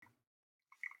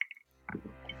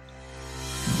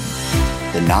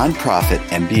The nonprofit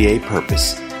MBA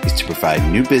purpose is to provide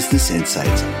new business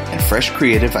insights and fresh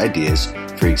creative ideas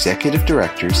for executive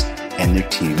directors and their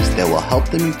teams that will help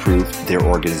them improve their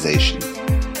organization.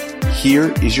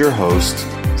 Here is your host,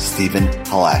 Stephen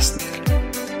Halasnik.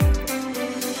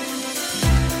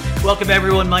 Welcome,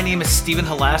 everyone. My name is Stephen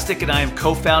Halasnik, and I am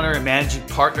co-founder and managing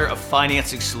partner of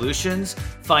Financing Solutions.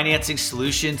 Financing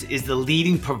Solutions is the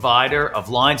leading provider of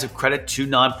lines of credit to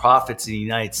nonprofits in the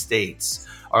United States.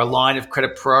 Our line of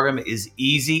credit program is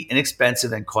easy,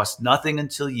 inexpensive, and costs nothing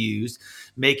until used,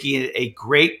 making it a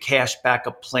great cash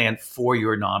backup plan for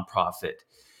your nonprofit.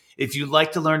 If you'd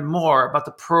like to learn more about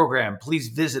the program, please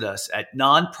visit us at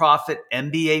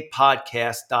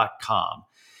nonprofitmbapodcast.com.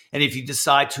 And if you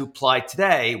decide to apply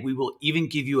today, we will even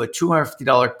give you a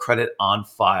 $250 credit on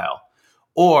file.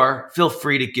 Or feel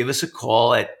free to give us a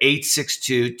call at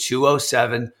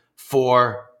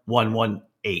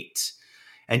 862-207-4118.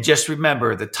 And just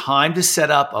remember, the time to set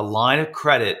up a line of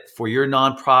credit for your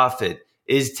nonprofit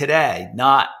is today,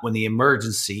 not when the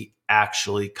emergency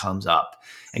actually comes up.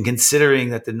 And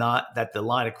considering that the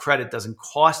line of credit doesn't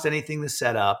cost anything to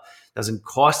set up, doesn't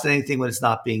cost anything when it's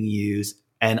not being used,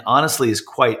 and honestly is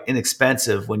quite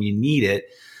inexpensive when you need it,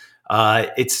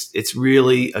 it's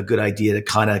really a good idea to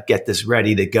kind of get this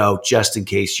ready to go just in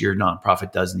case your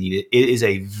nonprofit does need it. It is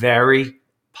a very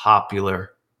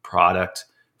popular product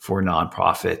for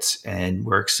nonprofits, and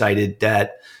we're excited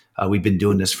that we've been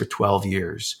doing this for 12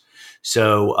 years.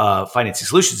 So Financing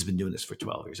Solutions has been doing this for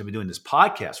 12 years. I've been doing this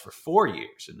podcast for 4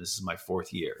 years, and this is my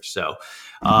fourth year. So,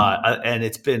 and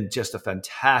it's been just a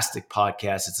fantastic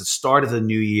podcast. It's the start of the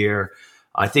new year.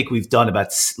 I think we've done about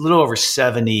a little over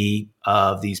 70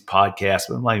 of these podcasts,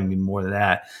 but it might even be more than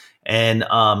that. And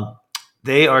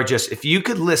they are just, if you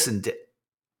could listen to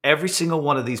every single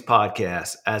one of these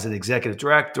podcasts as an executive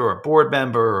director or a board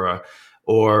member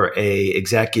or a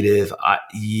executive,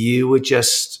 you would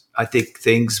just, I think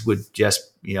things would just,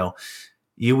 you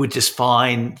would just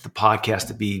find the podcast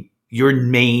to be your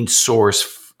main source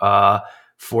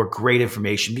for great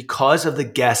information because of the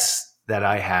guests that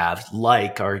I have,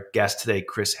 like our guest today,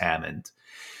 Chris Hammond.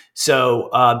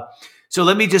 So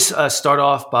let me just start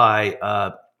off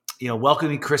by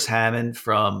welcoming Chris Hammond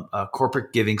from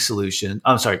Corporate Giving Connection.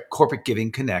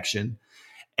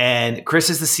 And Chris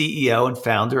is the CEO and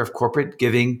founder of Corporate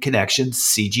Giving Connection,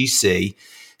 CGC.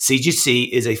 CGC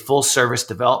is a full-service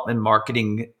development,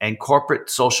 marketing, and corporate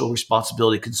social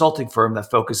responsibility consulting firm that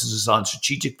focuses on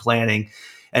strategic planning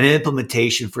and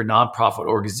implementation for nonprofit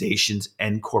organizations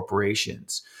and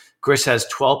corporations. Chris has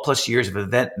 12 plus years of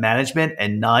event management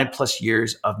and 9 plus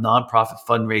years of nonprofit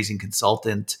fundraising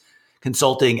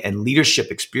consulting and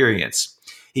leadership experience.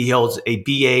 He holds a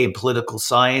BA in political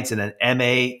science and an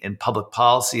MA in public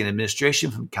policy and administration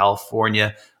from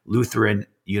California Lutheran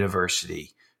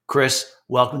University. Chris,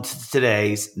 welcome to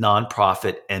today's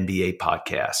Nonprofit MBA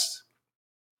podcast.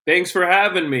 Thanks for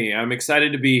having me. I'm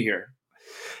excited to be here.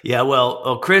 Yeah,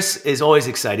 well, Chris is always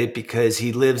excited because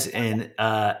he lives in,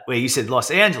 you said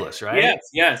Los Angeles, right?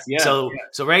 Yes. So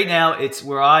right now it's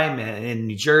where I'm in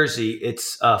New Jersey.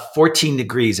 It's 14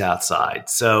 degrees outside.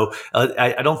 So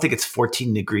I don't think it's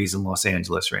 14 degrees in Los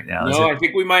Angeles right now. No, I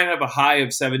think we might have a high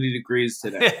of 70 degrees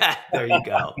today. There you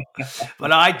go.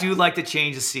 But I do like to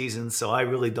change the seasons, so I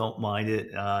really don't mind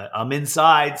it. I'm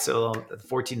inside, so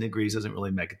 14 degrees doesn't really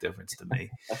make a difference to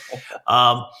me.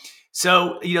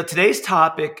 So, today's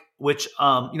topic, which,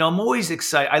 I'm always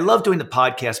excited. I love doing the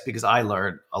podcast because I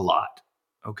learn a lot.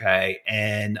 Okay.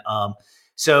 And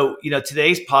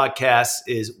today's podcast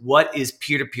is what is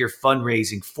peer-to-peer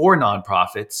fundraising for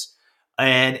nonprofits?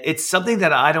 And it's something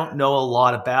that I don't know a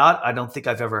lot about. I don't think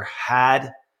I've ever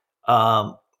had.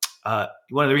 One of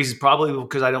the reasons probably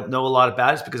because I don't know a lot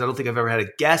about it is because I don't think I've ever had a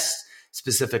guest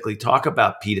specifically talk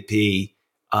about P2P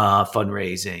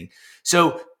fundraising.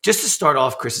 So, just to start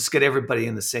off, Chris, let's get everybody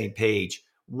on the same page.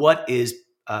 What is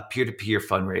peer-to-peer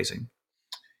fundraising?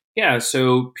 Yeah,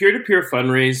 so peer-to-peer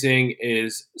fundraising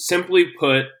is simply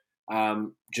put,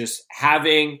 just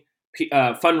having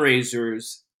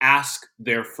fundraisers ask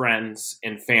their friends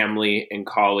and family and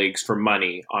colleagues for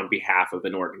money on behalf of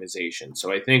an organization.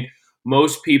 So I think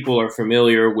most people are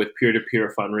familiar with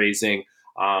peer-to-peer fundraising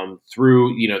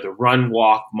through, the run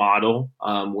walk model,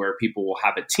 where people will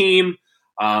have a team.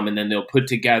 And then they'll put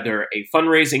together a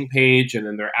fundraising page, and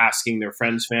then they're asking their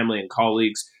friends, family, and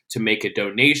colleagues to make a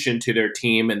donation to their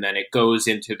team, and then it goes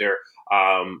into their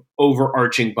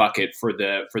overarching bucket for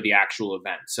the actual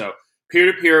event. So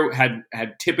peer-to-peer had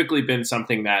typically been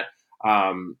something that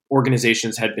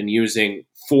organizations had been using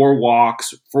for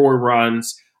walks, for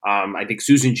runs. I think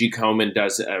Susan G. Komen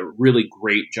does a really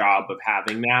great job of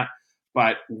having that.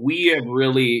 but we have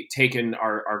really taken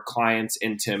our clients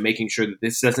into making sure that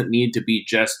this doesn't need to be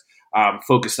just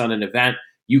focused on an event.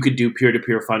 You could do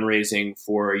peer-to-peer fundraising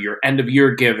for your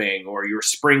end-of-year giving or your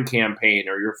spring campaign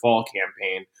or your fall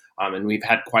campaign, and we've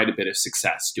had quite a bit of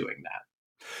success doing that.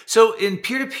 So in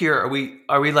peer-to-peer,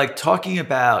 are we like talking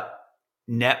about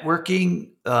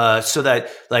networking so that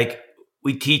like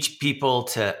we teach people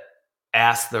to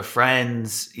ask their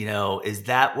friends, is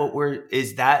that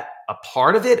a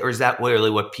part of it, or is that really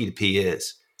what P2P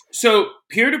is? So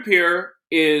peer-to-peer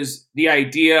is the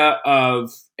idea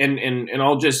of, and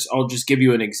I'll just give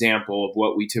you an example of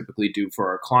what we typically do for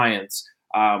our clients.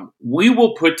 We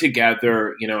will put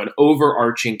together, an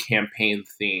overarching campaign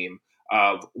theme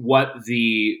of what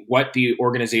the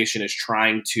organization is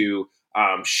trying to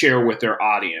share with their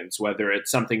audience, whether it's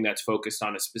something that's focused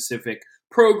on a specific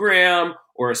program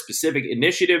or a specific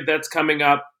initiative that's coming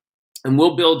up, and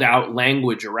we'll build out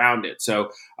language around it. So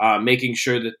making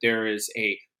sure that there is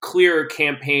a clear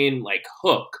campaign like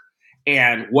hook,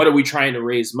 and what are we trying to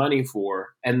raise money for?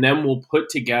 And then we'll put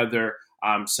together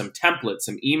some templates,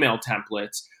 some email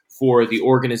templates for the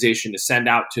organization to send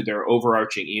out to their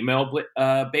overarching email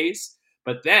base.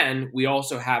 But then we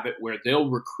also have it where they'll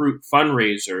recruit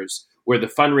fundraisers, where the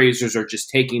fundraisers are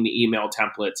just taking the email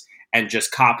templates and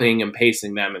just copying and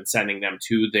pasting them and sending them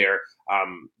to their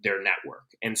network.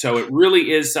 And so it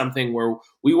really is something where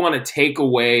we want to take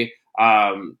away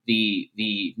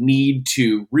the need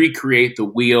to recreate the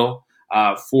wheel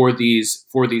for these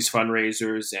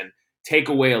fundraisers, and take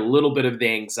away a little bit of the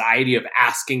anxiety of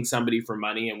asking somebody for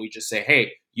money. And we just say,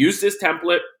 hey, use this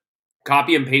template,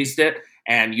 copy and paste it,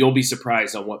 and you'll be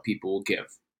surprised on what people will give.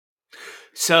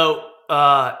 So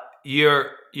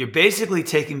you're basically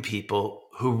taking people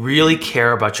who really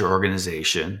care about your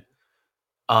organization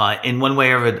in one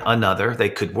way or another. They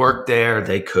could work there.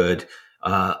 They could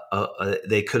have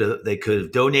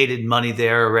donated money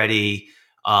there already.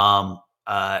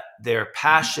 They're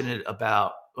passionate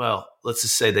about. Well, let's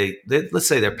just say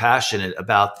they're passionate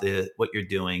about what you're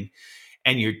doing,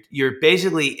 and you're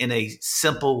basically in a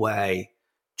simple way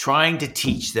trying to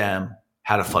teach them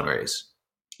how to fundraise.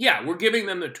 Yeah, we're giving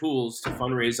them the tools to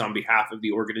fundraise on behalf of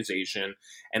the organization,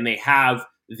 and they have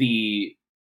the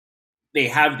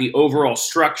overall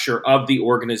structure of the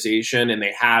organization, and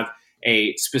they have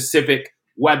a specific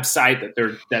website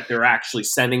that they're actually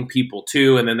sending people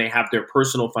to, and then they have their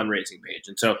personal fundraising page.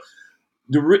 And so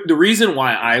the reason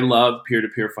why I love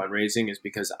peer-to-peer fundraising is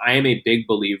because I am a big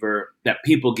believer that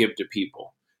people give to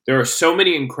people. There are so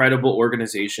many incredible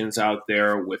organizations out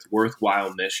there with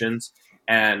worthwhile missions,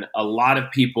 and a lot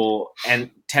of people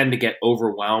tend to get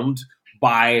overwhelmed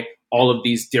by all of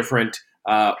these different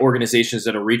organizations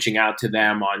that are reaching out to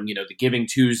them on, the Giving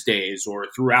Tuesdays or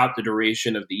throughout the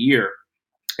duration of the year.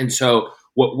 And so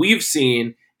what we've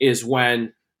seen is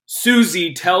when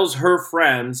Susie tells her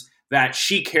friends that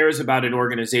she cares about an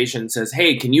organization and says,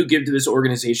 hey, can you give to this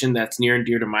organization that's near and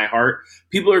dear to my heart?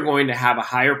 People are going to have a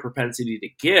higher propensity to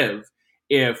give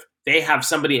if they have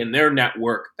somebody in their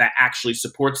network that actually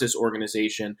supports this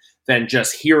organization than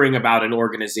just hearing about an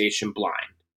organization blind.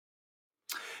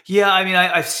 Yeah, I mean,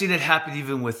 I've seen it happen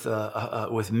even with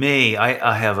me.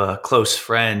 I have a close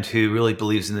friend who really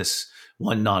believes in this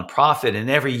one nonprofit, and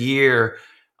every year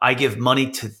I give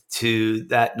money to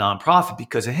that nonprofit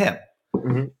because of him.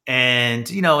 Mm-hmm.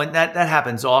 And and that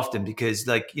happens often because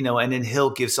and then he'll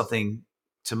give something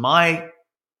to my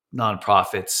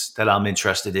nonprofits that I'm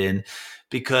interested in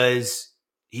because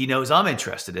he knows I'm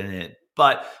interested in it.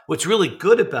 But what's really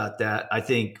good about that, I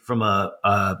think, from a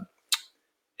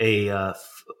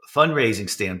fundraising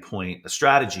standpoint,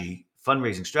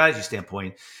 fundraising strategy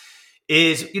standpoint,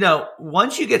 is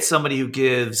once you get somebody who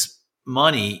gives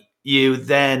money, you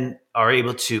then are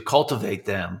able to cultivate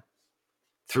them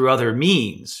through other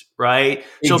means, right?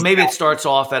 Exactly. So maybe it starts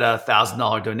off at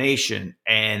 $1,000 donation,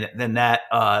 and then that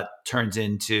turns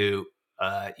into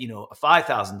a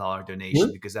 $5,000 donation,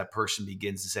 mm-hmm. because that person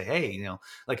begins to say, hey,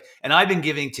 and I've been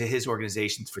giving to his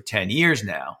organizations for 10 years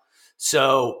now.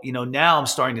 So, now I'm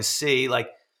starting to see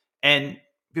and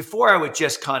before I would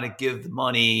just kind of give the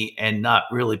money and not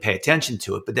really pay attention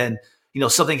to it. But then,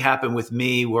 something happened with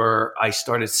me where I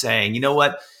started saying, you know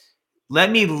what,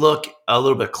 let me look a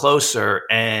little bit closer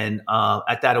and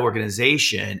at that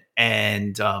organization.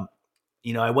 And,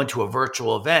 I went to a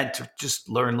virtual event to just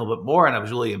learn a little bit more. And I was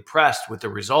really impressed with the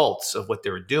results of what they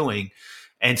were doing.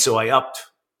 And so I upped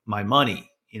my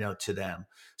money, to them.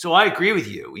 So I agree with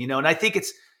you, and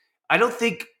I don't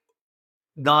think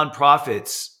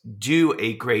nonprofits do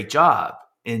a great job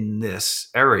in this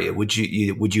area. Would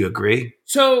you agree?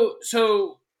 So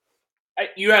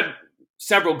you had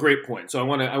several great points. So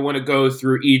I want to go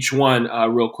through each one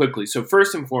real quickly. So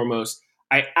first and foremost,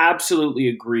 I absolutely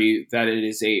agree that it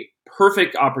is a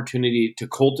perfect opportunity to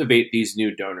cultivate these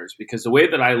new donors, because the way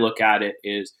that I look at it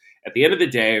is, at the end of the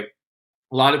day,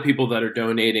 a lot of people that are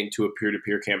donating to a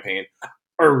peer-to-peer campaign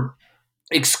are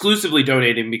exclusively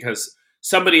donating because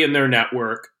somebody in their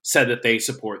network said that they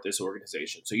support this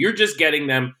organization. So you're just getting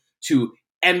them to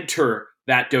enter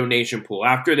that donation pool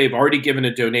after they've already given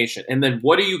a donation. And then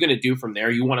what are you going to do from there?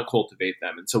 You want to cultivate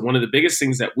them. And so one of the biggest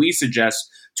things that we suggest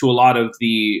to a lot of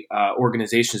the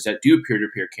organizations that do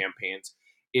peer-to-peer campaigns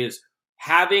is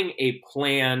having a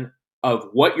plan of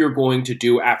what you're going to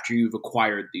do after you've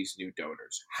acquired these new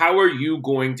donors. How are you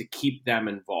going to keep them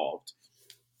involved?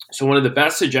 So one of the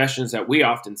best suggestions that we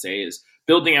often say is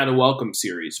building out a welcome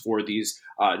series for these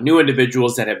new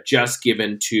individuals that have just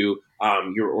given to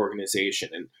your organization.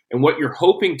 And what you're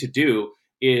hoping to do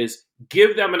is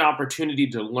give them an opportunity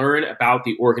to learn about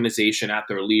the organization at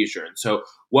their leisure. And so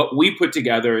what we put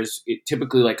together is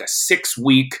typically like a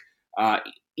 6-week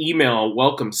email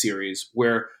welcome series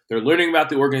where they're learning about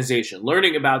the organization,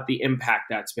 learning about the impact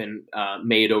that's been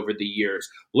made over the years,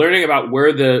 learning about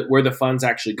where the funds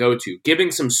actually go to,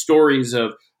 giving some stories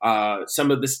of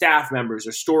some of the staff members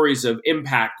or stories of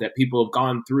impact that people have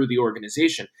gone through the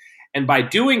organization. And by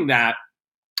doing that,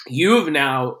 you have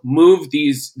now moved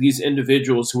these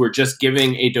individuals who are just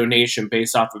giving a donation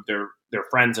based off of their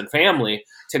friends and family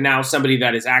to now somebody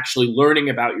that is actually learning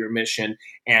about your mission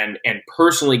and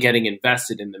personally getting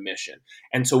invested in the mission.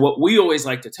 And so what we always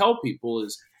like to tell people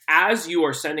is, as you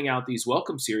are sending out these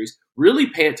welcome series, really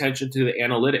pay attention to the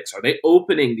analytics. Are they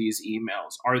opening these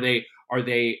emails? Are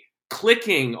they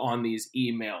clicking on these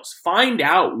emails? Find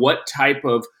out what type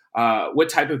of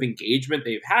engagement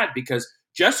they've had, because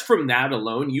just from that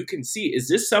alone, you can see, is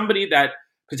this somebody that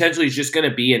potentially is just going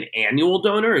to be an annual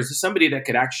donor? Is this somebody that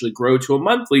could actually grow to a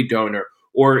monthly donor?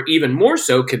 Or even more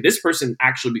so, could this person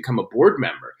actually become a board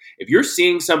member? If you're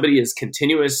seeing somebody is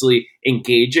continuously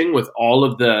engaging with all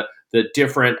of the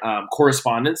different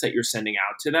correspondence that you're sending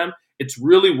out to them, it's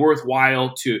really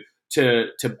worthwhile to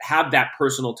have that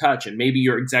personal touch. And maybe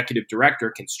your executive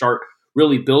director can start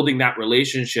really building that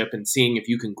relationship and seeing if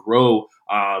you can grow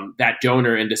that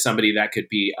donor into somebody that could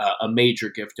be a major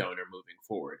gift donor moving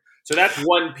forward. So that's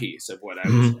one piece of what I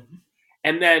was saying.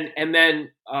 And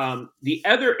then the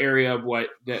other area of what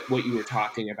you were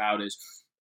talking about is,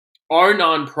 are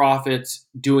nonprofits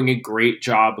doing a great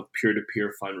job of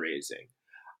peer-to-peer fundraising?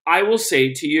 I will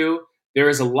say to you, there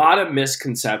is a lot of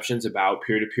misconceptions about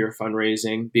peer-to-peer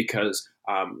fundraising, because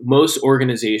most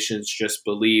organizations just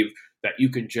believe that you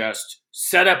can just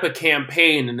set up a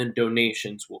campaign and then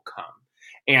donations will come.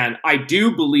 And I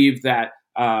do believe that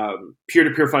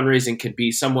peer-to-peer fundraising can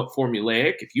be somewhat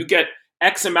formulaic. If you get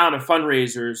X amount of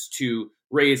fundraisers to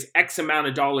raise X amount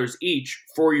of dollars each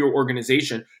for your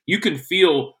organization, you can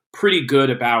feel pretty good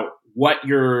about what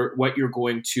you're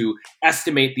going to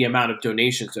estimate the amount of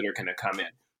donations that are going to come in.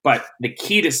 But the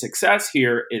key to success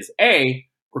here is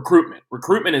recruitment.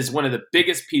 Recruitment is one of the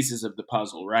biggest pieces of the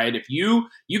puzzle, right? If you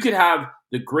could have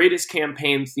the greatest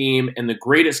campaign theme and the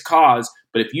greatest cause,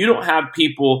 but if you don't have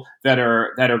people that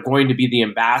are going to be the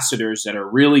ambassadors, that are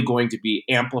really going to be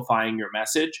amplifying your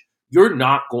message, you're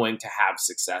not going to have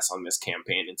success on this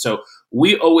campaign. And so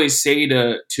we always say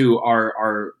to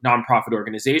our nonprofit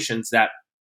organizations that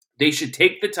they should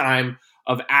take the time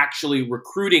of actually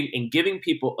recruiting and giving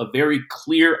people a very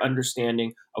clear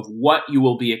understanding of what you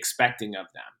will be expecting of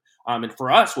them. And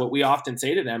for us, what we often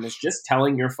say to them is just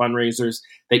telling your fundraisers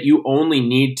that you only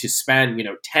need to spend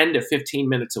 10 to 15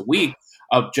 minutes a week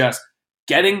of just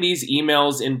getting these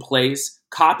emails in place,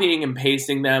 copying and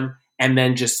pasting them, and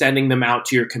then just sending them out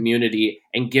to your community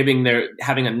and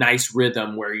having a nice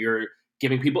rhythm where you're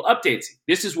giving people updates.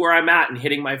 This is where I'm at and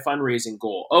hitting my fundraising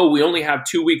goal. Oh, we only have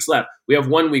 2 weeks left. We have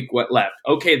 1 week left.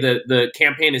 Okay, the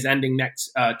campaign is ending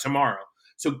tomorrow.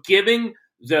 So giving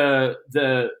the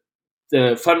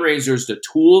fundraisers the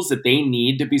tools that they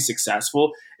need to be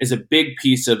successful is a big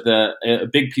piece of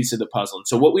the puzzle. And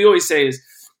so what we always say is,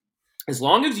 as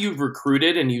long as you've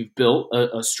recruited and you've built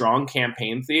a strong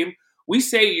campaign theme, we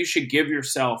say you should give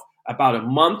yourself about a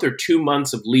month or 2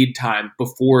 months of lead time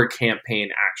before a campaign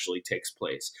actually takes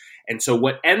place. And so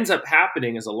what ends up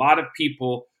happening is a lot of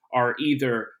people are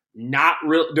either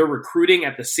they're recruiting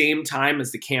at the same time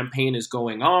as the campaign is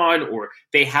going on, or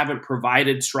they haven't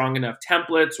provided strong enough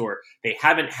templates, or they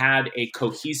haven't had a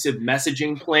cohesive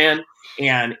messaging plan.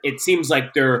 And it seems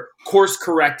like they're course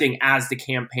correcting as the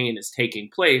campaign is taking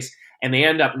place, and they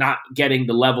end up not getting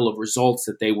the level of results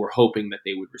that they were hoping that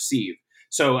they would receive.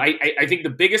 So I think the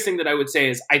biggest thing that I would say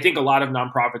is, I think a lot of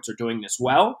nonprofits are doing this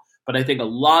well, but I think a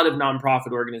lot of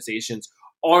nonprofit organizations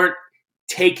aren't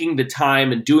taking the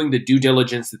time and doing the due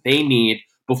diligence that they need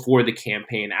before the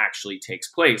campaign actually takes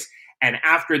place. And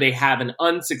after they have an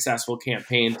unsuccessful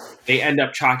campaign, they end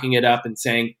up chalking it up and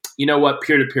saying, you know what,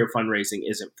 peer-to-peer fundraising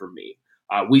isn't for me.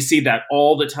 We see that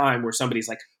all the time where somebody's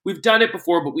like, we've done it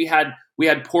before, but we had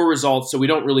poor results, so we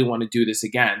don't really want to do this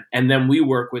again. And then we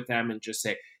work with them and just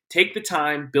say, take the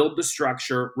time, build the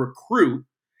structure, recruit,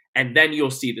 and then you'll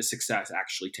see the success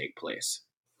actually take place.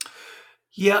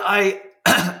 Yeah, I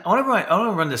want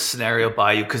to run this scenario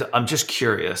by you because I'm just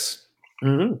curious.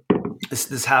 Mm-hmm.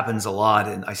 This happens a lot,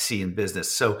 and I see in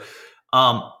business. So,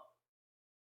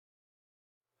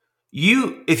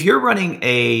 if you're running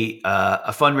a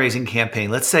fundraising campaign,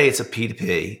 let's say it's a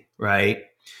P2P, right?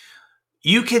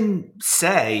 You can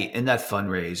say in that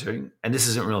fundraiser, and this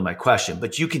isn't really my question,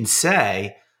 but you can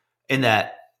say in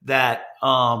that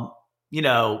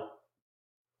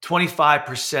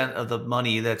 25% of the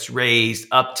money that's raised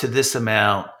up to this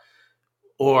amount,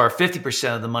 or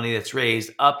 50% of the money that's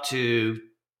raised up to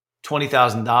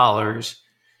 $20,000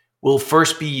 will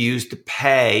first be used to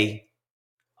pay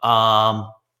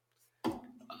for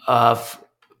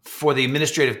the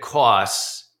administrative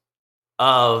costs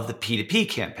of the P2P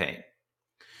campaign.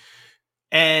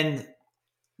 And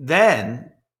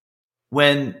then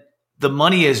when the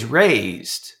money is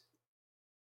raised,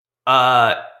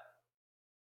 the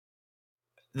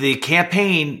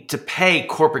campaign to pay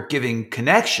Corporate Giving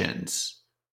Connections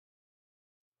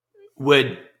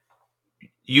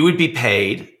you would be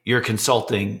paid your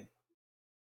consulting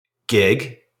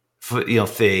gig,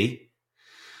 fee,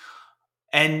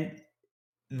 and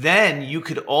then you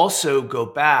could also go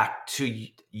back to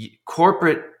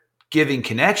Corporate Giving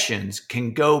Connections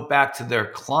can go back to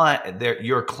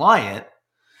your client,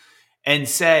 and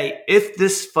say, if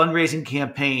this fundraising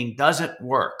campaign doesn't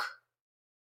work,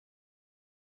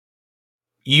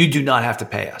 you do not have to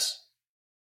pay us.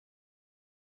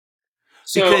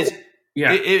 So,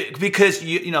 because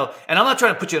you know, and I'm not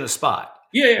trying to put you on the spot.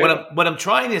 Yeah. What I'm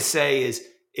trying to say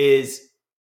is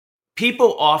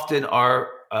people often are,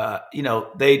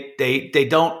 they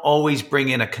don't always bring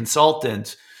in a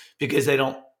consultant because they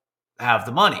don't have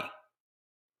the money.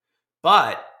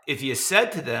 But if you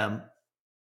said to them,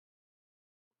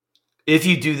 if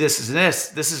you do this and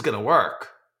this is going to work.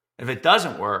 If it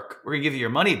doesn't work, we're going to give you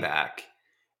your money back.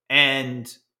 And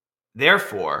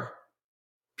therefore,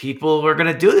 people are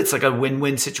going to do it. It's like a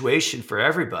win-win situation for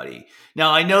everybody.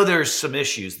 Now, I know there's some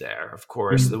issues there, of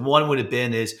course. Mm-hmm. The one would have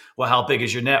been well, how big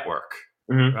is your network,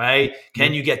 mm-hmm. right?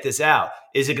 Can you get this out?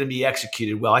 Is it going to be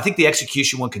executed well? I think the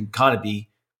execution one can kind of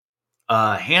be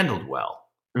handled well.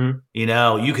 Mm-hmm.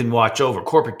 You can watch over.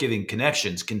 Corporate Giving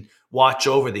Connections can watch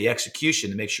over the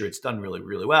execution to make sure it's done really,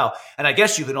 really well. And I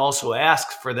guess you can also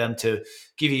ask for them to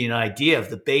give you an idea of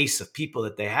the base of people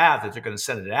that they have that they're going to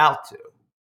send it out to,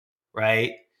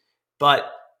 right? But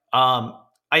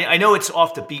I know it's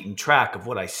off the beaten track of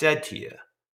what I said to you,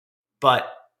 but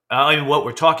what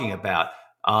we're talking about.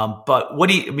 But what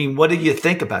do you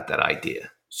think about that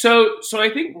idea? So I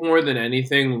think more than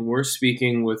anything, when we're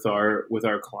speaking with our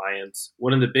clients,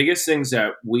 one of the biggest things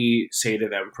that we say to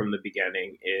them from the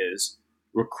beginning is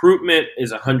recruitment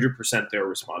is 100% their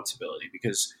responsibility,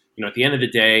 because at the end of the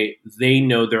day, they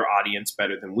know their audience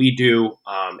better than we do,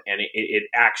 and it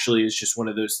actually is just one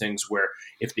of those things where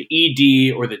if the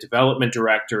ED or the development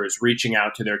director is reaching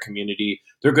out to their community,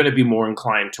 they're going to be more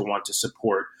inclined to want to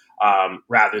support.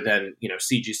 Rather than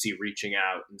CGC reaching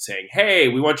out and saying, "Hey,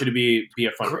 we want you to be a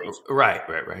fundraiser." Right.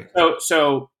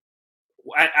 So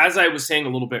as I was saying a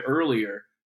little bit earlier,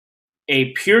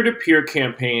 a peer-to-peer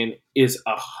campaign is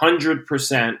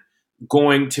 100%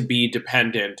 going to be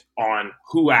dependent on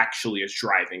who actually is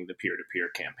driving the peer-to-peer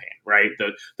campaign, right?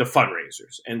 The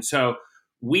fundraisers, and so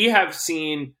we have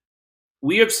seen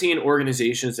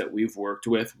organizations that we've worked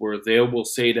with where they will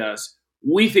say to us,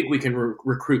 "We think we can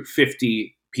recruit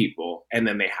 50." People, and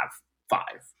then they have 5,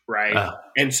 right?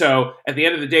 And so at the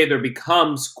end of the day, there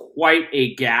becomes quite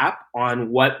a gap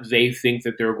on what they think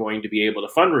that they're going to be able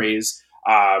to fundraise.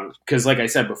 Because like I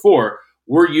said before,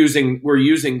 we're using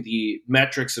the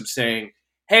metrics of saying,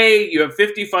 hey, you have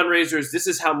 50 fundraisers. This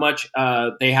is how much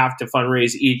they have to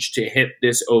fundraise each to hit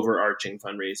this overarching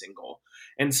fundraising goal.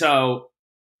 And so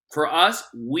for us,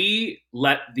 we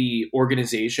let the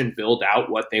organization build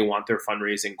out what they want their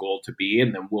fundraising goal to be,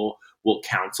 and then we'll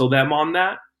counsel them on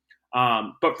that.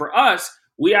 But for us,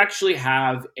 we actually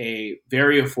have a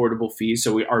very affordable fee.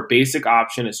 So our basic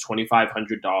option is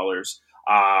 $2,500,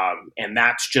 and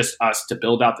that's just us to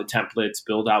build out the templates,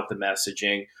 build out the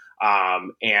messaging,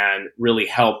 and really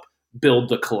help build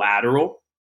the collateral.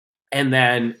 And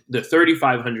then the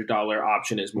 $3,500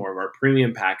 option is more of our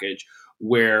premium package,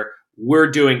 where we're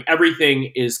doing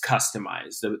everything is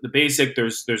customized. The basic,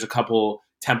 there's a couple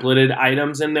templated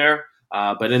items in there,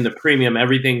 but in the premium,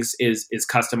 everything's is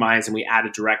customized, and we add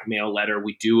a direct mail letter.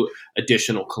 We do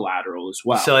additional collateral as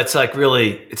well. So it's like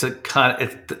really, it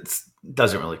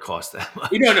doesn't really cost that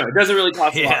much. No, it doesn't really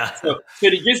cost a lot. So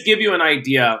to just give you an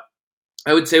idea,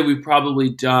 I would say we've probably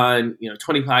done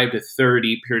 25 to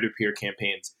 30 peer-to-peer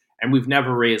campaigns, and we've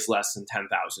never raised less than $10,000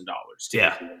 to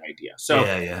give you an idea.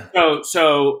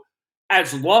 So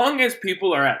as long as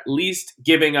people are at least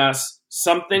giving us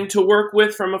something to work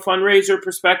with from a fundraiser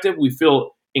perspective, we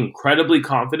feel incredibly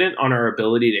confident on our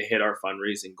ability to hit our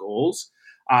fundraising goals.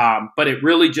 But it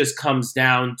really just comes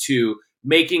down to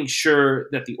making sure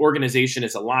that the organization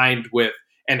is aligned with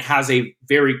and has a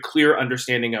very clear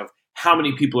understanding of how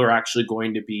many people are actually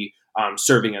going to be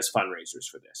serving as fundraisers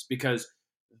for this, because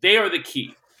they are the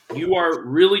key. You are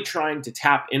really trying to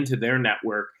tap into their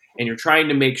network, and you're trying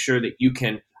to make sure that you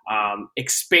can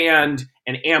expand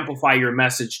and amplify your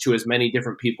message to as many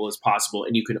different people as possible.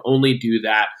 And you can only do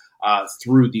that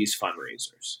through these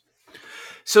fundraisers.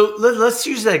 So let's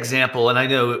use that example. And I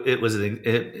know it was,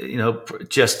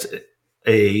 just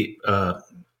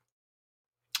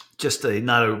a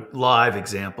not a live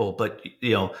example, but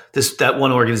that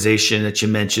one organization that you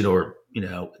mentioned, or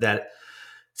that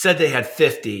said they had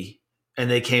 50 and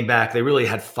they came back, they really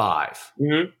had 5.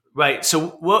 Mm-hmm. Right. So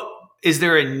what is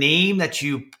there a name that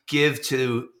you give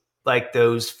to like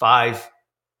those 5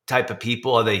 type of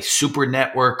people? Are they super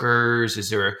networkers? Is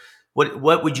there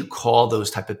what would you call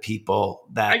those type of people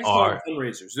that are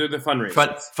fundraisers? They're the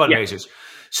fundraisers. Fundraisers. Yeah.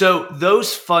 So those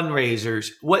fundraisers,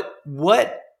 what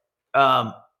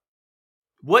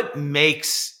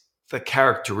makes the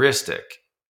characteristics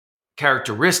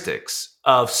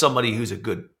of somebody who's a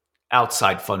good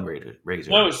outside fundraiser?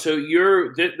 No, so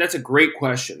that's a great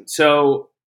question. So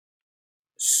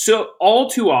all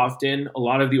too often, a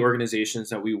lot of the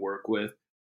organizations that we work with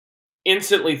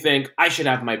instantly think, I should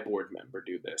have my board member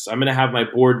do this. I'm going to have my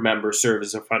board member serve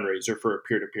as a fundraiser for a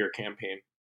peer-to-peer campaign.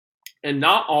 And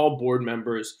not all board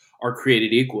members are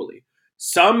created equally.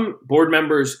 Some board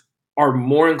members are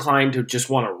more inclined to just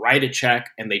want to write a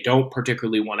check, and they don't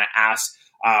particularly want to ask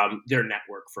their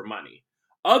network for money.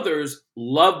 Others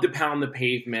love to pound the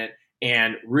pavement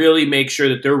and really make sure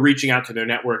that they're reaching out to their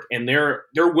network, and they're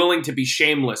willing to be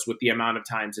shameless with the amount of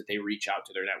times that they reach out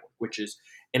to their network, which is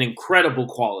an incredible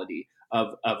quality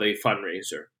of a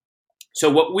fundraiser. So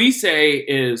what we say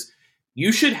is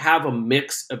you should have a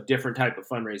mix of different type of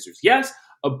fundraisers. Yes,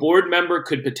 a board member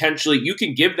could potentially, you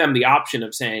can give them the option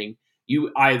of saying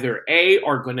you either A,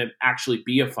 are going to actually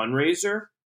be a fundraiser,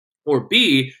 or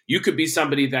B, you could be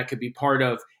somebody that could be part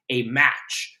of a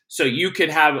match. So you could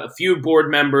have a few board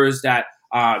members that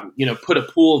put a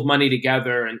pool of money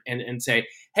together and say,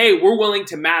 hey, we're willing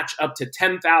to match up to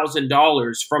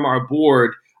 $10,000 from our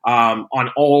board on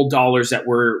all dollars that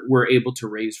we're able to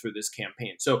raise for this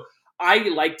campaign. So I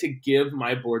like to give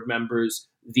my board members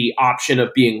the option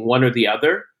of being one or the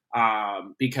other,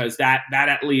 because that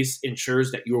at least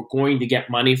ensures that you're going to get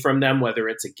money from them, whether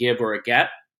it's a give or a get.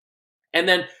 And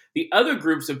then the other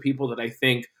groups of people that I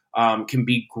think can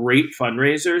be great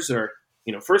fundraisers are,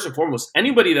 first and foremost,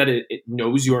 anybody that it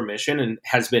knows your mission and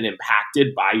has been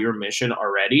impacted by your mission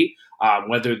already,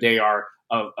 whether they are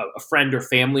a friend or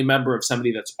family member of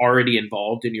somebody that's already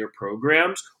involved in your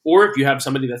programs, or if you have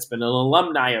somebody that's been an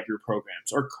alumni of your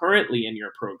programs or currently in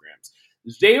your programs,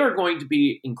 they are going to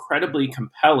be incredibly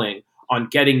compelling on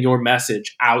getting your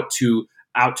message out to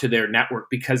their network,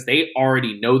 because they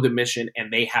already know the mission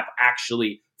and they have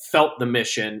actually felt the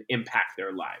mission impact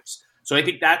their lives. So I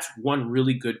think that's one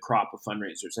really good crop of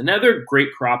fundraisers. Another great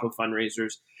crop of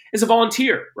fundraisers is a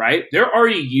volunteer, right? They're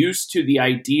already used to the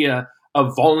idea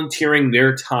of volunteering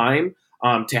their time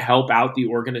to help out the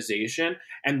organization.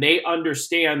 And they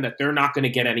understand that they're not going to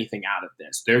get anything out of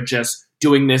this. They're just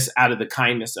doing this out of the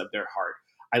kindness of their heart.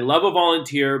 I love a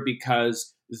volunteer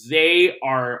because they're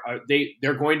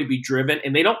going to be driven,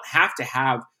 and they don't have to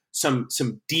have some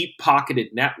deep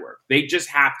pocketed network. They just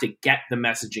have to get the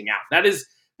messaging out. That is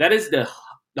the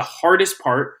hardest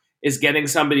part, is getting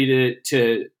somebody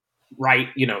to write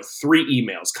 3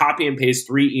 emails, copy and paste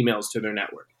 3 emails to their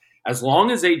network. As long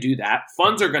as they do that,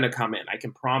 funds are going to come in. I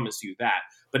can promise you that.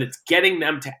 But it's getting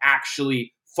them to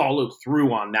actually follow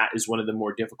through on that is one of the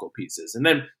more difficult pieces. And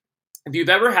then if you've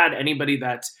ever had anybody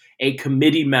that's a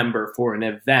committee member for an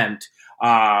event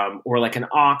or like an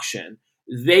auction,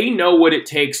 they know what it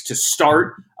takes to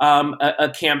start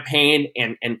a campaign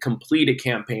and complete a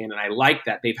campaign. And I like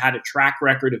that. They've had a track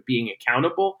record of being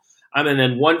accountable. And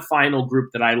then one final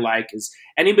group that I like is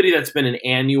anybody that's been an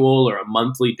annual or a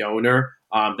monthly donor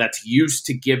that's used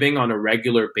to giving on a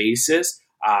regular basis.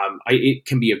 It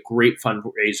can be a great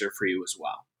fundraiser for you as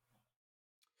well.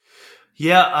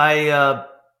 Yeah,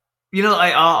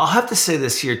 I'll have to say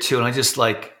this here too, and I just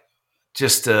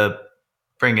to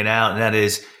bring it out, and that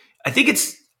is, I think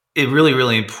it's really,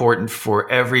 really important for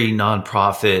every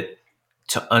nonprofit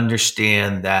to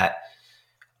understand that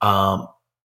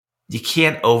you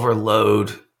can't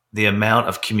overload the amount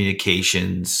of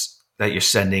communications that you're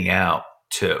sending out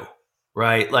to,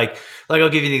 right? Like I'll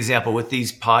give you an example with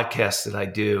these podcasts that I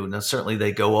do. Now, certainly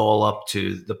they go all up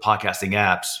to the podcasting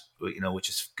apps, which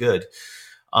is good.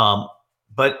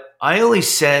 But I only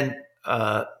send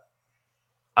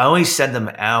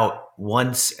them out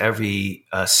once every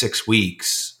 6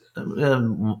 weeks,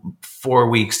 4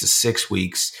 weeks to 6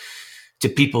 weeks, to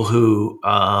people who,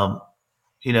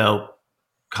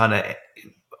 kind of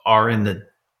are in the,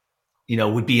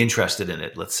 would be interested in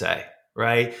it, let's say,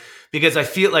 right? Because I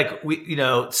feel like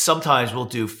sometimes we'll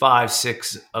do 5,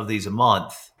 6 of these a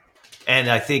month. And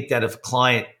I think that if a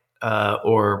client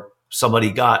or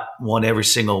somebody got one every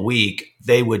single week,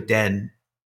 they would then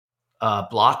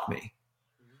block me.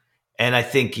 And I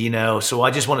think, so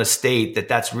I just want to state that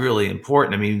that's really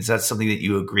important. I mean, is that something that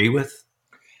you agree with?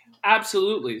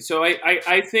 Absolutely. So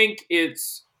I think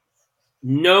it's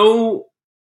no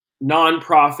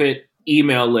nonprofit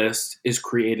email list is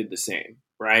created the same,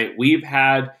 right? We've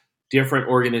had different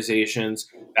organizations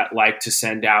that like to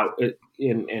send out, and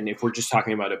if we're just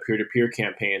talking about a peer-to-peer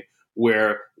campaign,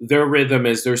 where their rhythm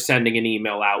is they're sending an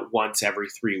email out once every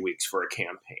 3 weeks for a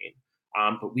campaign.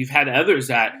 But we've had others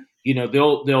that,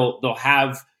 they'll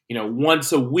have,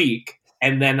 once a week,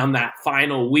 and then on that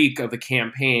final week of the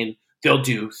campaign, they'll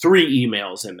do 3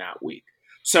 emails in that week.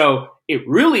 So it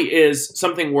really is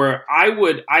something where I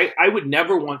would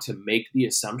never want to make the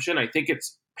assumption. I think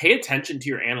it's pay attention to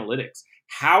your analytics.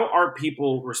 How are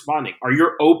people responding? Are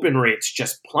your open rates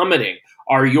just plummeting?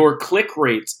 Are your click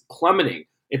rates plummeting?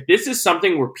 If this is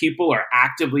something where people are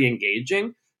actively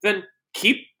engaging, then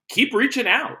keep reaching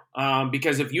out.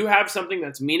 Because if you have something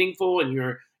that's meaningful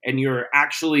and you're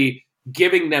actually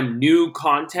giving them new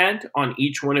content on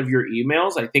each one of your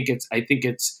emails, I think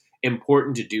it's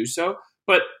important to do so.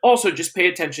 But also just pay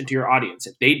attention to your audience.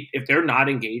 If they're not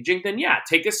engaging, then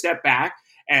take a step back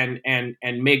and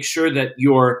make sure that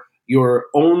you're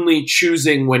only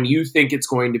choosing when you think it's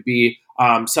going to be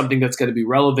something that's going to be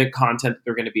relevant content that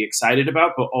they're going to be excited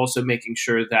about, but also making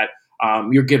sure that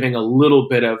you're giving a little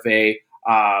bit of a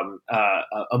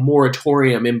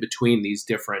moratorium in between these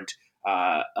different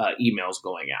emails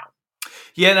going out.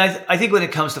 Yeah, and I think when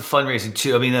it comes to fundraising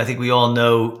too, I mean, I think we all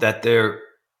know that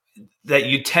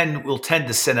you will tend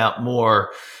to send out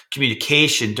more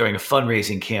communication during a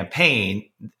fundraising campaign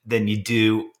than you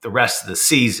do the rest of the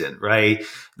season, right?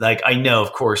 Like I know,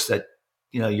 of course, that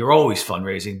you're always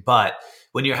fundraising, but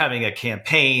when you're having a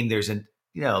campaign, there's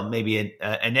maybe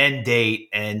an end date,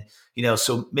 and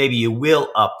so maybe you will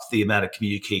up the amount of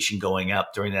communication going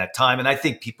out during that time, and I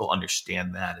think people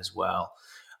understand that as well.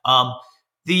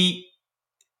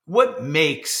 What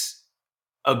makes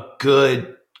a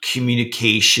good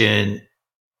communication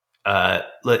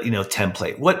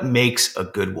template? What makes a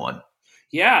good one?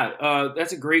 Yeah,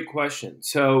 that's a great question.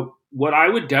 So what I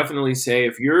would definitely say,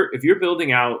 if you're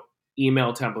building out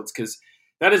email templates, because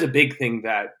that is a big thing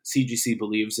that CGC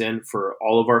believes in for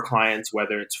all of our clients,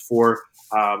 whether it's for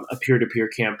a peer-to-peer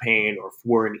campaign or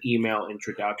for an email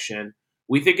introduction,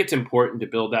 we think it's important to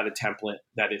build out a template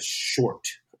that is short,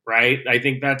 right? I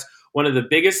think that's one of the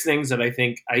biggest things that I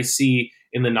think I see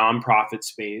in the nonprofit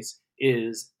space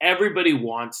is everybody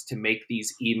wants to make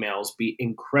these emails be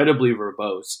incredibly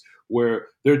verbose, where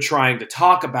they're trying to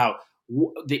talk about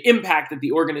the impact that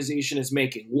the organization is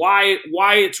making, why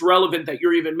it's relevant that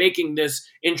you're even making this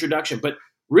introduction. But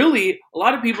really, a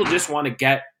lot of people just want to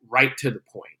get right to the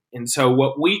point. And so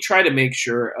what we try to make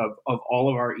sure of all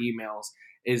of our emails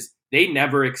is they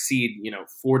never exceed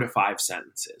 4 to 5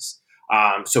 sentences.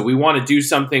 So we want to do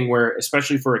something where,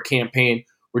 especially for a campaign,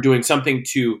 we're doing something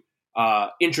to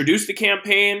introduce the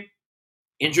campaign,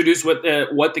 introduce what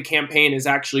the campaign is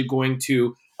actually going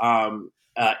to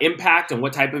impact and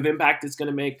what type of impact it's going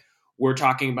to make. We're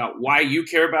talking about why you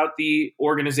care about the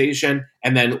organization,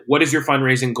 and then what is your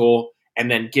fundraising goal, and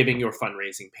then giving your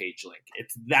fundraising page link.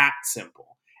 It's that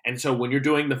simple. And so when you're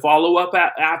doing the follow-up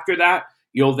after that,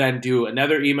 you'll then do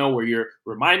another email where you're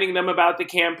reminding them about the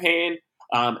campaign,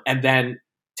 and then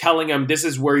telling them this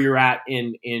is where you're at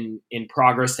in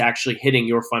progress to actually hitting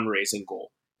your fundraising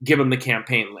goal. Give them the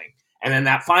campaign link. And then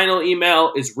that final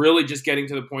email is really just getting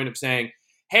to the point of saying,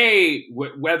 hey,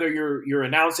 whether you're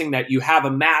announcing that you have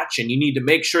a match and you need to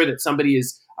make sure that somebody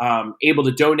is able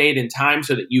to donate in time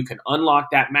so that you can unlock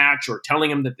that match, or telling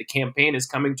them that the campaign is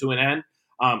coming to an end.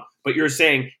 But you're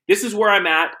saying, this is where I'm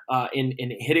at in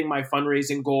hitting my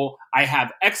fundraising goal. I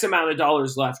have X amount of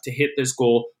dollars left to hit this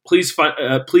goal. Please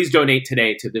donate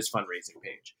today to this fundraising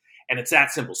page. And it's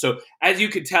that simple. So as you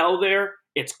can tell there,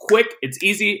 it's quick, it's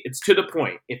easy, it's to the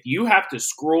point. If you have to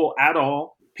scroll at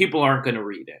all, people aren't going to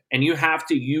read it. And you have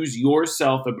to use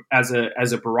yourself as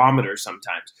a barometer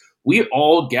sometimes. We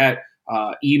all get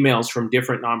emails from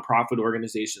different nonprofit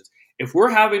organizations. If we're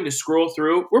having to scroll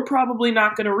through, we're probably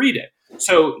not going to read it.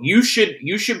 So you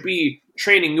should be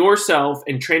training yourself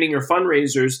and training your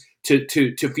fundraisers to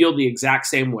feel the exact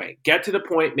same way. Get to the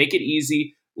point, make it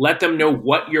easy, let them know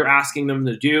what you're asking them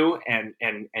to do, and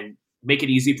make it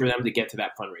easy for them to get to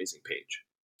that fundraising page.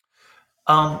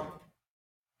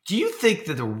 Do you think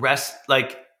that the rest,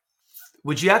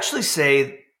 would you actually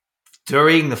say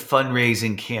during the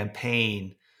fundraising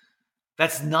campaign,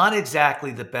 that's not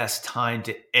exactly the best time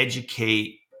to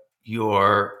educate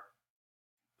your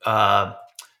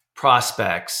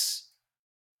prospects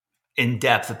in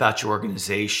depth about your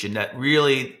organization? That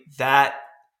really, the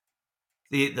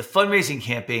fundraising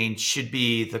campaign should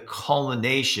be the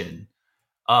culmination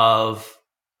of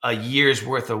a year's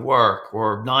worth of work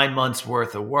or 9 months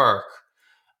worth of work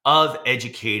of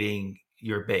educating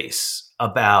your base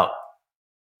about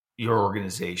your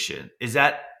organization. Is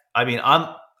that, I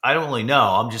don't really know.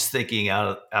 I'm just thinking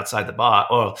outside the box,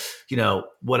 or,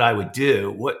 what I would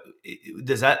do. What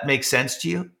does that make sense to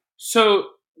you? So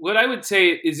what I would say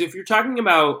is, if you're talking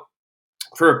about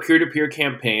for a peer-to-peer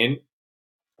campaign,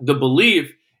 the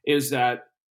belief is that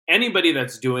anybody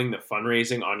that's doing the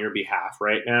fundraising on your behalf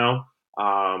right now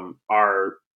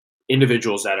are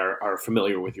individuals that are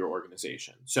familiar with your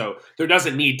organization. So there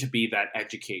doesn't need to be that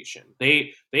education.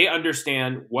 They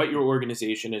understand what your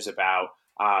organization is about,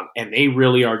 and they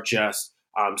really are just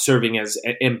serving as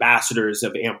ambassadors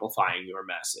of amplifying your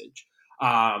message.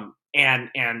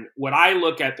 And when I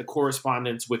look at the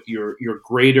correspondence with your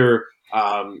greater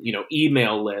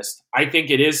email list, I think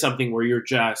it is something where you're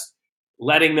just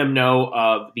letting them know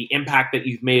of the impact that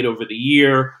you've made over the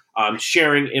year,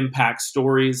 sharing impact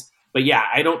stories. But yeah,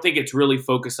 I don't think it's really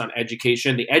focused on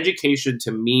education. The education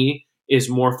to me is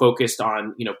more focused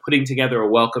on, putting together a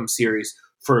welcome series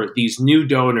for these new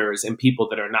donors and people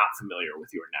that are not familiar with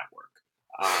your network.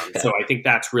 So I think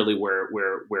that's really where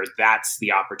that's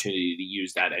the opportunity to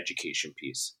use that education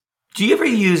piece. Do you ever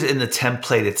use in the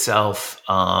template itself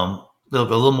a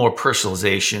little more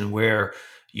personalization, where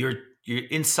you're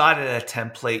inside of that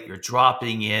template, you're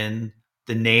dropping in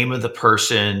the name of the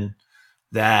person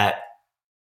that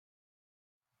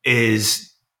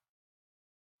is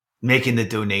making the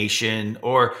donation,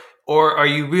 or are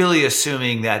you really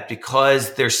assuming that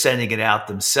because they're sending it out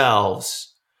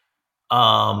themselves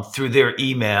through their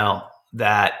email,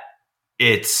 that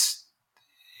it's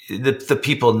the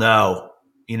people know,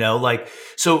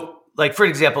 so for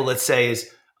example, let's say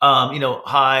is,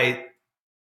 hi,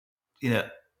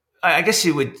 I guess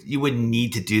you wouldn't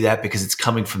need to do that because it's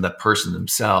coming from the person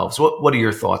themselves. What are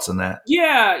your thoughts on that?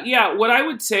 Yeah. What I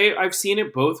would say, I've seen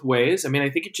it both ways. I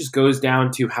think it just goes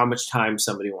down to how much time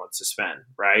somebody wants to spend,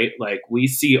 right? Like, we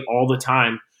see all the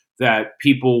time that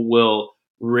people will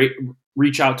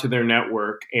reach out to their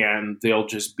network and they'll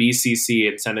just BCC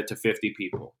and send it to 50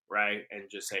 people, right? And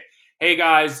just say, hey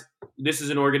guys, this is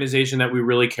an organization that we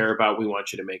really care about. We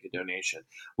want you to make a donation.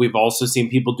 We've also seen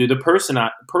people do the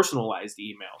personalized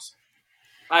emails.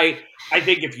 I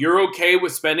think if you're okay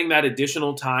with spending that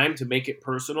additional time to make it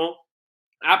personal,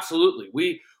 absolutely.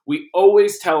 We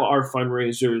always tell our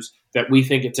fundraisers that we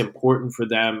think it's important for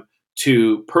them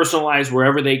to personalize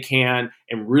wherever they can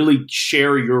and really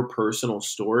share your personal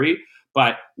story.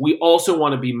 But we also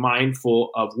want to be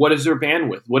mindful of what is their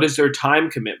bandwidth, what is their time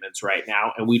commitments right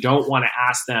now, and we don't want to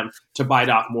ask them to bite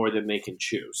off more than they can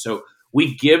chew. So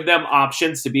we give them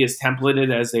options to be as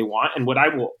templated as they want. And what I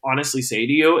will honestly say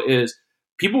to you is,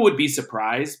 people would be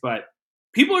surprised, but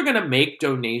people are going to make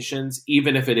donations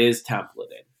even if it is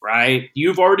templated, right?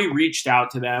 You've already reached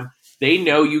out to them. They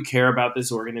know you care about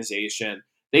this organization.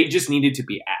 They just needed to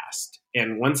be asked.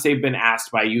 And once they've been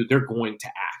asked by you, they're going to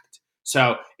act.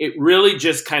 So it really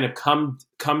just kind of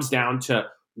comes down to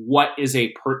what is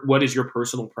your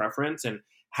personal preference, and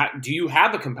do you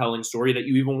have a compelling story that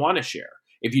you even want to share?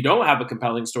 If you don't have a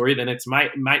compelling story, then it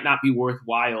might not be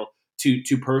worthwhile to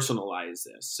personalize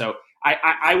this. So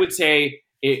I would say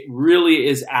it really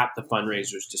is at the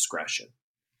fundraiser's discretion.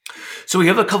 So we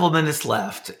have a couple minutes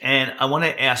left, and I want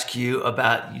to ask you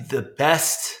about the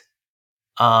best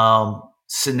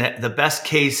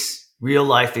case real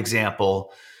life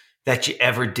example that you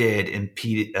ever did in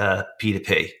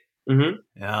P2P.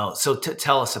 So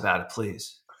tell us about it,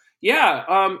 please.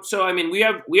 Yeah. So I mean, we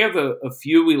have a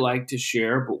few we like to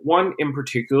share, but one in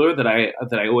particular that I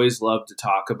always love to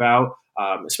talk about,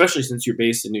 especially since you're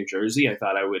based in New Jersey. I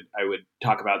thought I would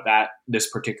talk about this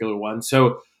particular one.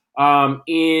 So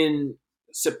in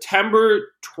September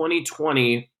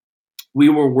 2020, we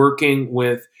were working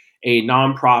with a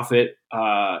nonprofit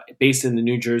based in the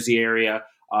New Jersey area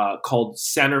called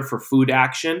Center for Food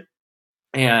Action,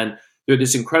 and they're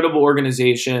this incredible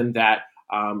organization that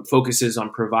focuses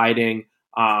on providing,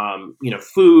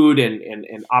 food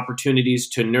and opportunities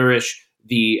to nourish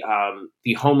the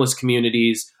homeless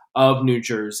communities of New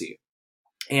Jersey.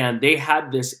 And they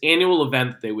had this annual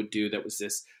event that they would do that was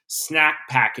this snack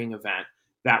packing event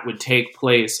that would take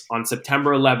place on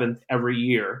September 11th every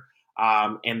year.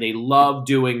 And they loved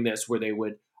doing this, where they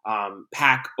would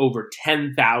pack over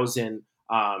 10,000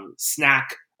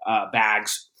 snack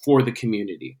bags for the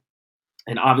community.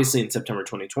 And obviously in September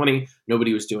 2020,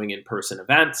 nobody was doing in-person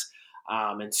events.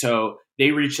 And so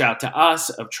they reached out to us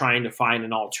of trying to find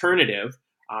an alternative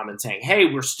and saying, hey,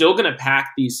 we're still going to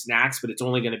pack these snacks, but it's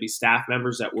only going to be staff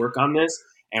members that work on this.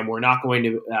 And we're not going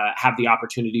to have the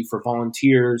opportunity for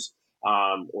volunteers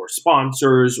or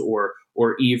sponsors or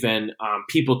even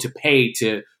people to pay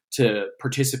to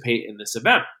participate in this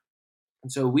event.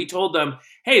 And so we told them,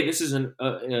 hey, this is a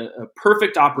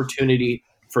perfect opportunity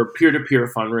for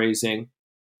peer-to-peer fundraising,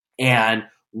 and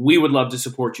we would love to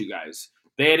support you guys.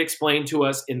 They had explained to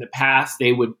us in the past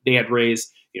they had raised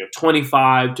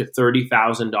 $25,000 to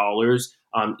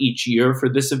 $30,000 each year for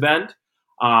this event,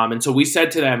 and so we said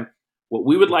to them, what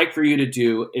we would like for you to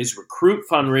do is recruit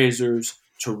fundraisers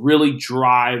to really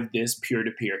drive this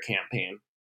peer-to-peer campaign.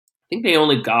 I think they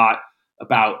only got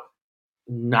about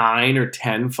 9 or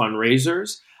 10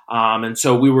 fundraisers, and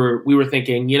so we were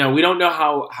thinking, we don't know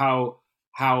how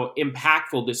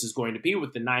impactful this is going to be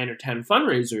with the 9 or 10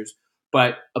 fundraisers,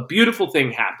 but a beautiful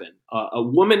thing happened. A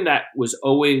woman that was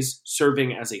always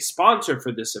serving as a sponsor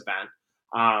for this event,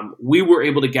 we were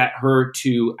able to get her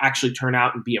to actually turn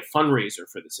out and be a fundraiser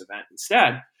for this event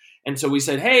instead. And so we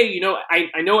said, hey,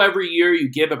 I know every year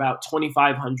you give about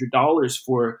 $2,500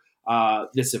 for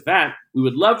this event. We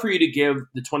would love for you to give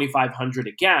the $2,500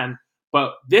 again,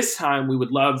 but this time we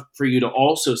would love for you to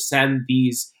also send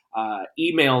these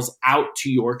emails out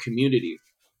to your community.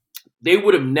 They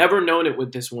would have never known it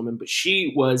with this woman, but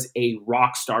she was a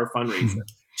rock star fundraiser.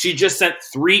 She just sent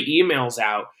 3 emails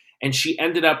out and she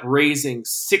ended up raising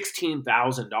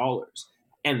 $16,000.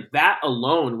 And that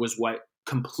alone was what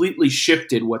completely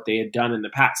shifted what they had done in the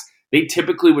past. They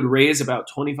typically would raise about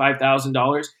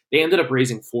 $25,000. They ended up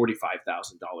raising $45,000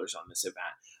 on this event.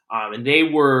 And they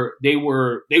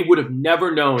would have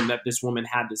never known that this woman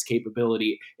had this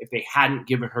capability if they hadn't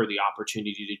given her the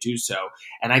opportunity to do so.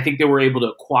 And I think they were able to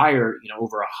acquire,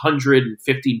 over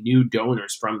 150 new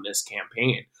donors from this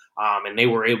campaign. And they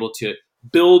were able to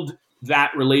build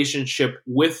that relationship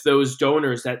with those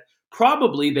donors that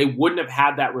probably they wouldn't have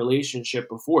had that relationship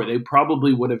before. They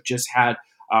probably would have just had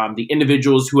the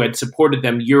individuals who had supported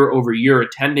them year over year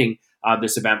attending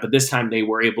this event, but this time they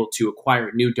were able to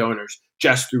acquire new donors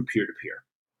just through peer-to-peer.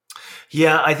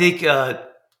 Yeah, I think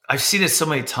I've seen it so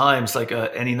many times, like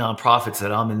any nonprofits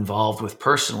that I'm involved with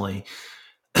personally,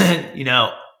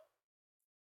 they'll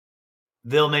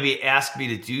maybe ask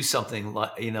me to do something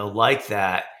like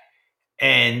that.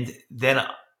 And then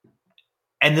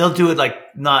they'll do it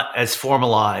like not as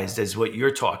formalized as what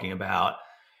you're talking about.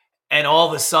 And all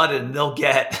of a sudden they'll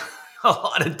get a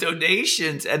lot of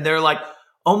donations and they're like,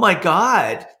 oh my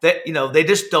God, that, they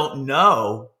just don't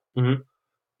know. Mm-hmm.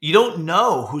 You don't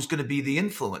know who's going to be the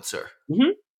influencer.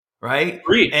 Mm-hmm. Right.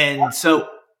 Agreed. And so,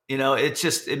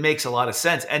 it makes a lot of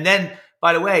sense. And then,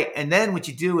 by the way, what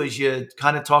you do is you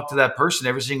kind of talk to that person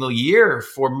every single year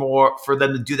for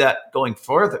them to do that going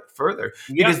further,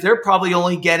 because they're probably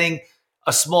only getting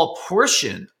a small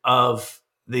portion of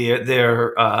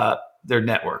their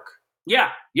network. Yeah.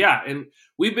 And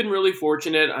we've been really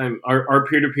fortunate. Our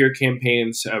peer-to-peer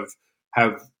campaigns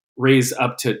have raised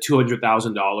up to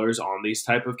 $200,000 on these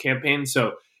type of campaigns.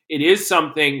 So it is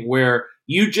something where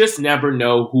you just never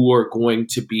know who are going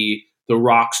to be the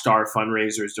rock star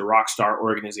fundraisers, the rock star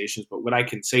organizations. But what I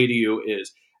can say to you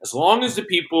is, as long as the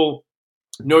people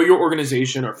know your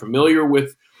organization, are familiar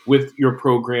with your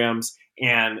programs,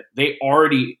 and they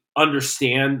already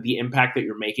understand the impact that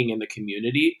you're making in the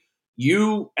community,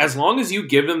 as long as you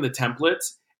give them the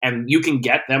templates and you can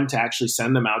get them to actually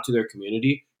send them out to their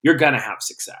community, you're going to have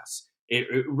success. It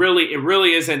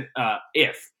really isn't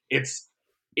if. It's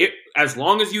as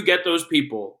long as you get those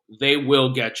people, they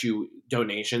will get you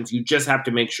donations. You just have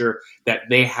to make sure that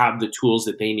they have the tools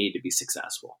that they need to be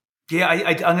successful. Yeah,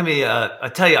 I'm gonna be. I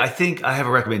tell you, I think I have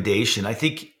a recommendation. I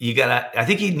think you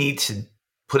need to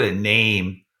put a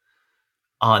name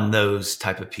on those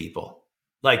type of people.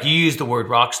 Like you use the word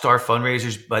rock star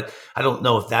fundraisers, but I don't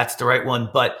know if that's the right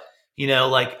one. But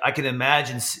like I can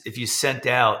imagine if you sent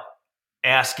out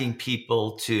asking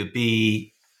people to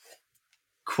be,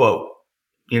 quote,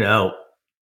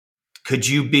 could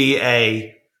you be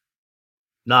a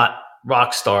not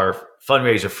rock star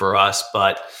fundraiser for us,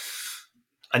 but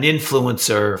an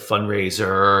influencer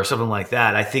fundraiser or something like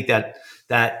that. I think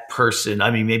that person,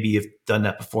 I mean, maybe you've done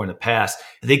that before in the past.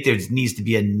 I think there needs to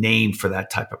be a name for that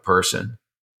type of person.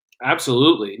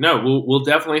 Absolutely. No, we'll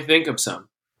definitely think of some.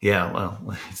 Yeah,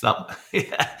 well, it's not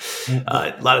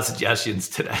a lot of suggestions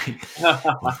today.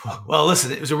 Well,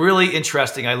 listen, it was a really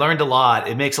interesting. I learned a lot.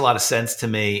 It makes a lot of sense to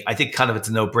me. I think kind of it's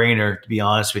a no-brainer, to be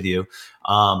honest with you,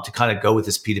 to kind of go with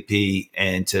this P2P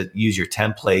and to use your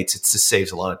templates. It just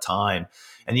saves a lot of time.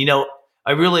 And,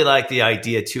 I really like the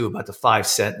idea, too, about the 5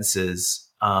 sentences,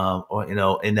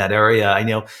 in that area. I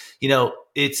know,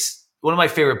 it's one of my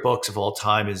favorite books of all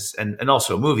time is, and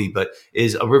also a movie, but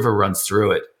is A River Runs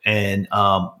Through It. And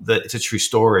it's a true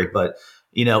story. But,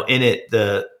 in it,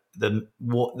 the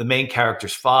main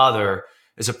character's father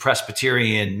is a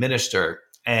Presbyterian minister,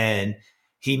 and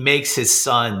he makes his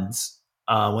sons,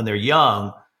 when they're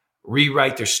young,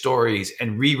 rewrite their stories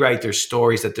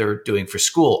that they're doing for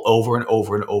school over and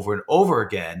over and over and over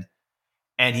again.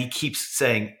 And he keeps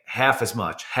saying half as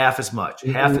much.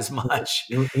 And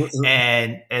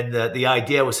the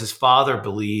idea was his father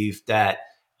believed that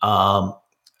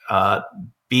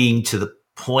being to the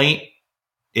point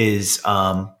is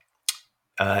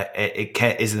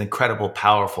is an incredible,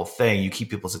 powerful thing. You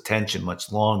keep people's attention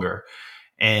much longer.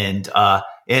 And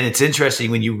it's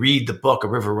interesting when you read the book, A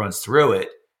River Runs Through It,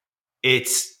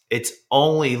 it's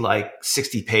only like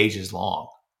 60 pages long.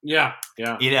 Yeah.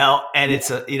 And it's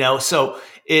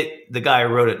the guy who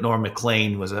wrote it, Norm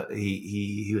Maclean,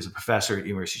 he was a professor at the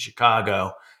University of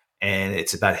Chicago, and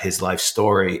it's about his life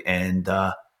story. And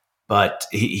but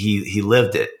he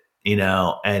lived it,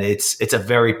 and it's a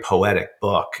very poetic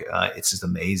book. It's just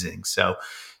amazing. So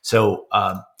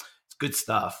it's good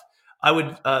stuff. I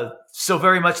would so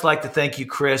very much like to thank you,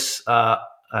 Chris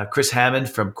Hammond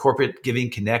from Corporate Giving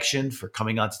Connection, for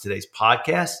coming on to today's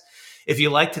podcast. If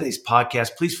you like today's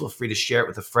podcast, please feel free to share it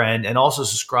with a friend and also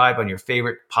subscribe on your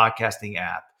favorite podcasting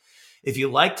app. If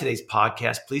you like today's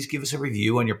podcast, please give us a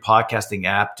review on your podcasting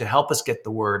app to help us get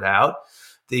the word out.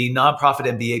 The Nonprofit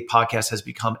MBA podcast has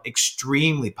become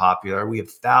extremely popular. We have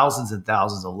thousands and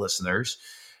thousands of listeners,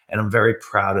 and I'm very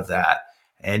proud of that.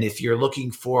 And if you're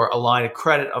looking for a line of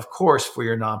credit, of course, for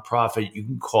your nonprofit, you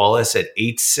can call us at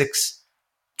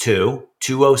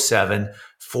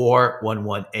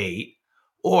 862-207-4118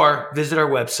 or visit our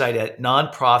website at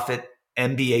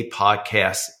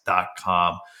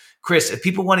nonprofitmbapodcast.com. Chris, if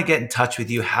people want to get in touch with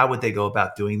you, how would they go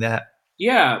about doing that?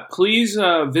 Yeah, please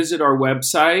visit our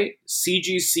website,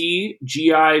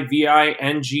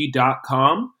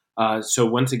 cgcgiving.com. So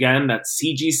once again, that's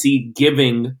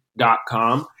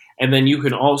cgcgiving.com. And then you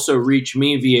can also reach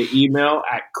me via email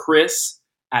at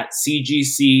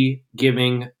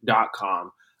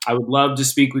chris@cgcgiving.com. I would love to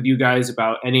speak with you guys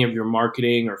about any of your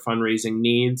marketing or fundraising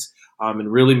needs,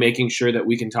 and really making sure that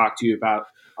we can talk to you about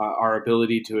our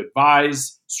ability to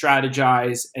advise,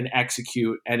 strategize, and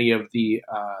execute any of the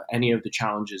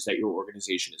challenges that your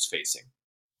organization is facing.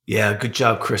 Yeah, good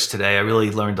job, Chris, today. I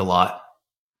really learned a lot.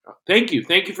 Thank you.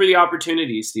 Thank you for the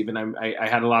opportunity, Stephen. I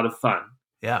had a lot of fun.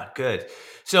 Yeah, good.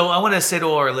 So I want to say to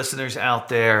all our listeners out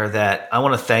there that I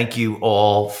want to thank you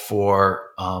all for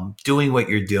doing what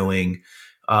you're doing.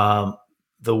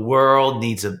 The world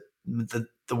needs the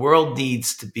world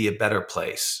needs to be a better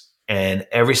place. And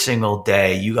every single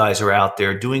day, you guys are out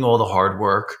there doing all the hard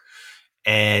work.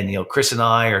 And, Chris and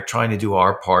I are trying to do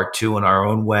our part too in our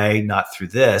own way, not through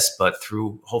this, but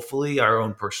through hopefully our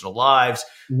own personal lives,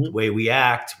 the way we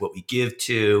act, what we give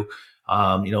to.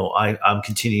 I'm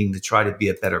continuing to try to be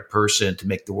a better person, to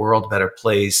make the world a better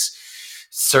place.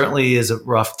 Certainly is a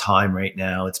rough time right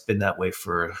now. It's been that way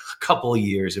for a couple of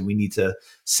years, and we need to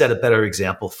set a better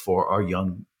example for our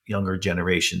younger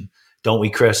generation. Don't we,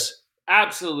 Chris?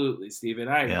 Absolutely, Stephen.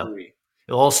 I agree.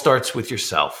 It all starts with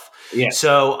yourself. Yeah.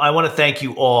 So I want to thank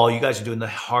you all. You guys are doing the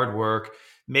hard work.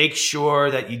 Make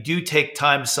sure that you do take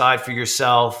time aside for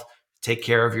yourself. Take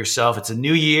care of yourself. It's a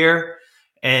new year,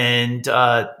 and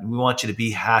we want you to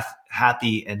be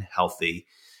happy and healthy.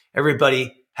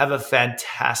 Everybody, have a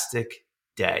fantastic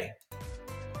day.